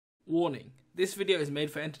Warning, this video is made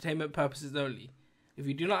for entertainment purposes only. If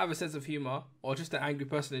you do not have a sense of humor, or just an angry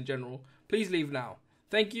person in general, please leave now.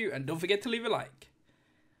 Thank you, and don't forget to leave a like.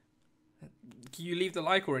 Can you leave the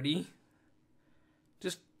like already?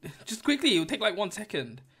 Just quickly, it'll take like 1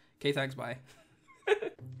 second. Okay, thanks, bye.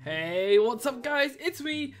 Hey, what's up guys? It's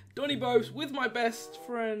me, Donny Bobes, with my best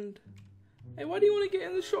friend. Hey, why do you want to get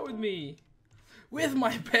in the shot with me? With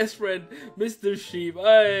my best friend, Mr. Sheep.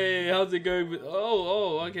 Hey, how's it going?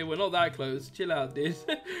 Oh, okay, we're not that close. Chill out, dude.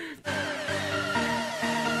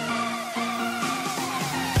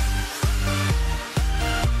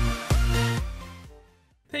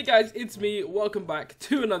 Hey guys, it's me. Welcome back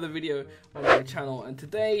to another video on my channel, and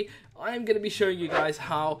today I'm going to be showing you guys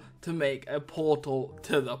how to make a portal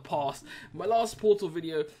to the past. My last portal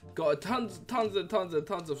video got tons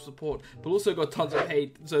of support, but also got tons of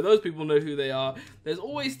hate, so those people know who they are. There's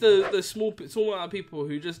always the small amount of people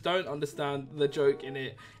who just don't understand the joke in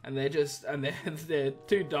it, and they're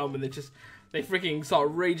too dumb, and they freaking start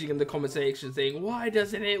raging in the comment section saying, why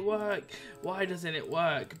doesn't it work? Why doesn't it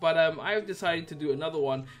work? But I've decided to do another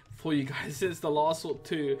one for you guys since the last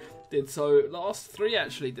last three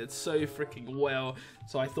actually did so freaking well.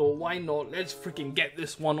 So I thought, why not? Let's freaking get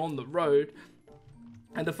this one on the road.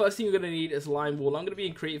 And the first thing you're going to need is lime wool. I'm going to be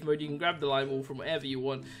in creative mode. You can grab the lime wool from wherever you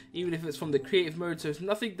want, even if it's from the creative mode. So it's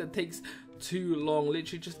nothing that takes too long,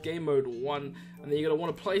 literally just game mode 1. And then you're going to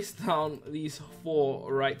want to place down these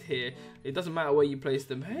 4 right here. It doesn't matter where you place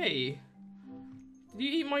them. Hey, did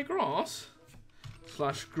you eat my grass?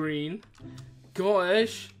 Slash green.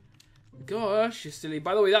 Gosh, you're silly.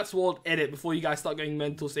 By the way, that's World Edit before you guys start going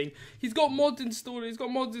mental saying he's got mods installed,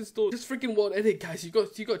 Just freaking World Edit, guys. You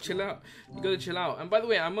got to chill out. You got to chill out. And by the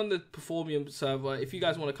way, I'm on the Performium server. If you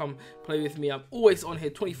guys want to come play with me, I'm always on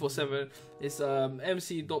here 24/7. It's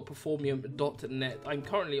mc.performium.net. I'm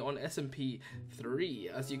currently on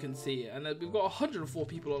SMP3, as you can see, and we've got 104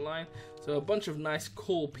 people online, so a bunch of nice,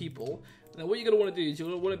 cool people. Now, what you're gonna want to do is you're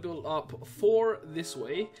gonna want to build up 4 this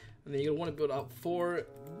way, and then you're gonna want to build up 4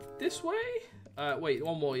 this way. Wait,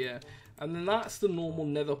 1 more, yeah. And then that's the normal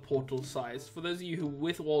nether portal size. For those of you who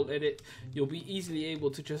with World Edit, you'll be easily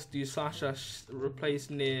able to just do /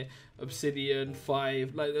 replace near obsidian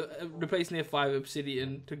 5, like replace near 5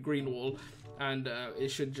 obsidian to green wall, and it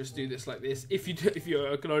should just do this like this. If you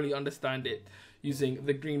can only understand it using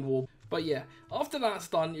the green wall. But yeah, after that's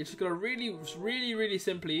done, you're just gonna really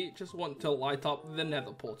simply just want to light up the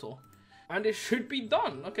nether portal, and it should be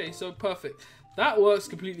done. Okay, so perfect. That works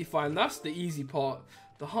completely fine. That's the easy part.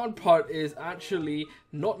 The hard part is actually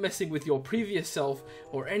not messing with your previous self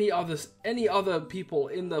or any other people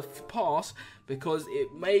in the past, because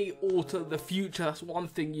it may alter the future. That's one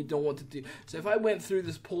thing you don't want to do. So if I went through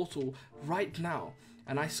this portal right now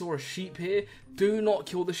and I saw a sheep here, do not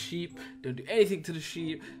kill the sheep. Don't do anything to the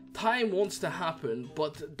sheep. Time wants to happen,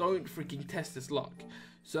 but don't freaking test his luck.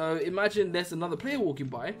 So imagine there's another player walking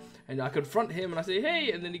by, and I confront him and I say,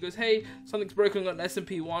 hey, and then he goes, hey, something's broken on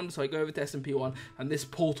SMP1, so I go over to SMP1, and this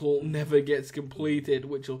portal never gets completed,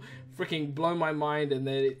 which will freaking blow my mind, and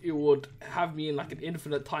then it would have me in like an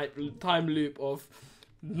infinite time loop of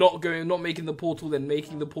not making the portal, then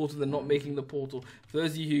making the portal, then not making the portal. For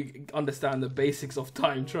those of you who understand the basics of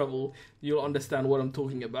time travel, you'll understand what I'm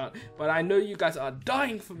talking about. But I know you guys are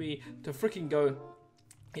dying for me to freaking go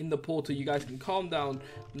in the portal. You guys can calm down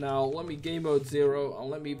now. Let me game mode 0, and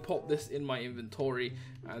let me pop this in my inventory,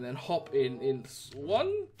 and then hop in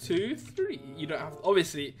 1, 2, 3. You don't have,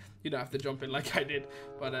 obviously you don't have to jump in like I did,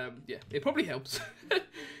 but yeah, it probably helps.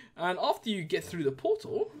 And after you get through the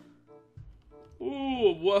portal,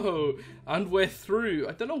 ooh, whoa, and we're through.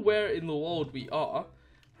 I don't know where in the world we are.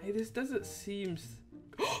 Hey, this desert seems,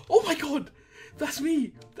 oh my god, that's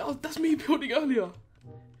me. That's me building earlier.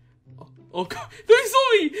 Oh god, no,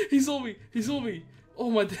 he saw me. Oh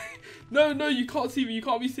my day. No, you can't see me, you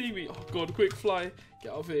can't be seeing me. Oh god, quick fly,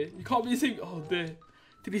 get out of here. You can't be seeing me. Oh dear.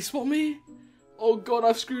 Did he spot me? Oh god,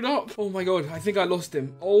 I've screwed up. Oh my god, I think I lost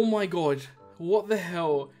him. Oh my god, what the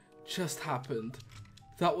hell just happened?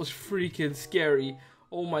 That was freaking scary.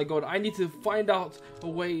 Oh my god, I need to find out a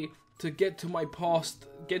way to get to my past,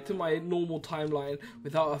 get to my normal timeline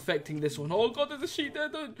without affecting this one. Oh god, there's a sheep there.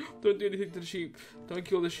 Don't do anything to the sheep. Don't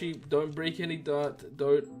kill the sheep. Don't break any dirt.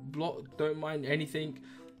 Don't mind anything.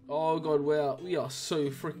 Oh god, we are so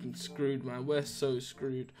freaking screwed, man. We're so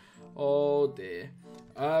screwed. Oh dear.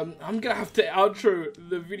 I'm gonna have to outro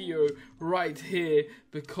the video right here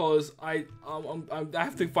because I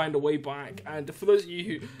have to find a way back. And for those of you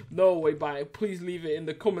who know a way back, please leave it in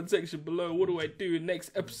the comment section below. What do I do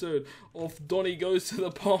next episode of Donny Goes to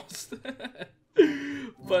the Past?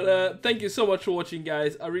 But thank you so much for watching,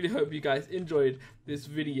 guys. I really hope you guys enjoyed this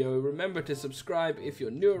video. Remember to subscribe if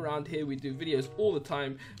you're new around here. We do videos all the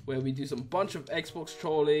time where we do some bunch of Xbox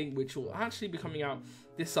trolling, which will actually be coming out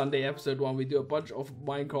this Sunday, episode 1. We do a bunch of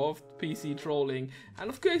Minecraft PC trolling, and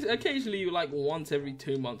of course occasionally, like once every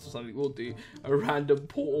 2 months or something, we'll do a random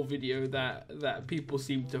Portal video that people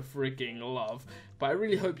seem to freaking love. But I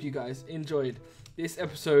really hope you guys enjoyed this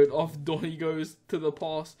episode of Donny Goes to the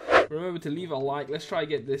Past. Remember to leave a like. Let's try to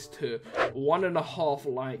get this to 1.5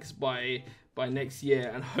 likes by next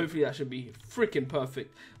year, and hopefully that should be freaking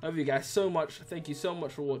perfect. I love you guys so much. Thank you so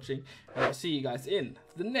much for watching, and I'll see you guys in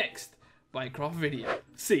the next Minecraft video.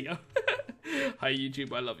 See ya. Hi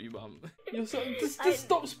YouTube, I love you, mum. Just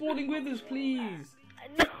stop spawning with us, please.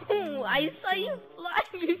 No, I saw you fly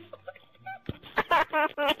before.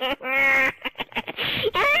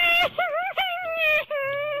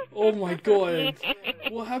 Oh my god.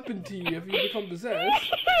 What happened to you? Have you become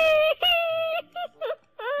possessed?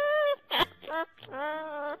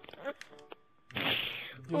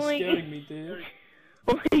 You're scaring me, dude.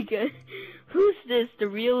 Oh my god. Who's this? The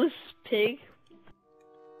realest pig?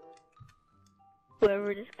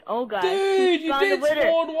 Whoever this. Oh god. Dude, you did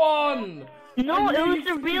spawn one! No, it was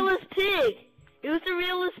the realest pig. It was the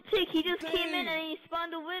realest pig. He just came in and he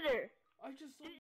spawned a wither. I just